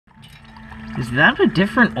Is that a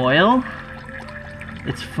different oil?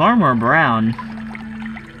 It's far more brown.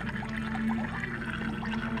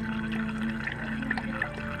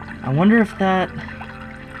 I wonder if that...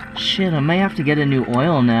 Shit, I may have to get a new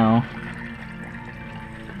oil now.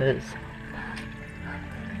 Because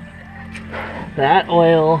that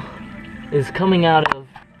oil is coming out of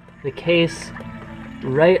the case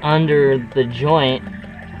right under the joint,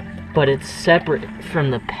 but it's separate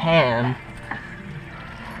from the pan.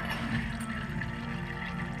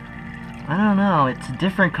 I don't know, it's a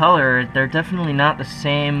different color. They're definitely not the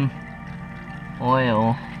same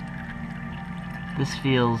oil. This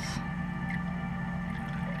feels...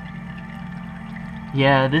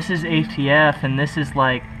 Yeah, this is ATF and this is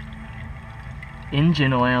like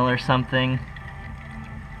engine oil or something.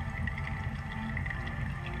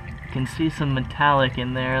 You can see some metallic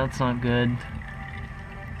in there, that's not good.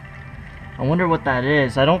 I wonder what that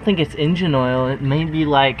is. I don't think it's engine oil, it may be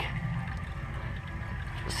like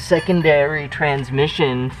secondary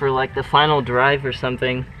transmission for like the final drive or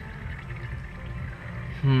something.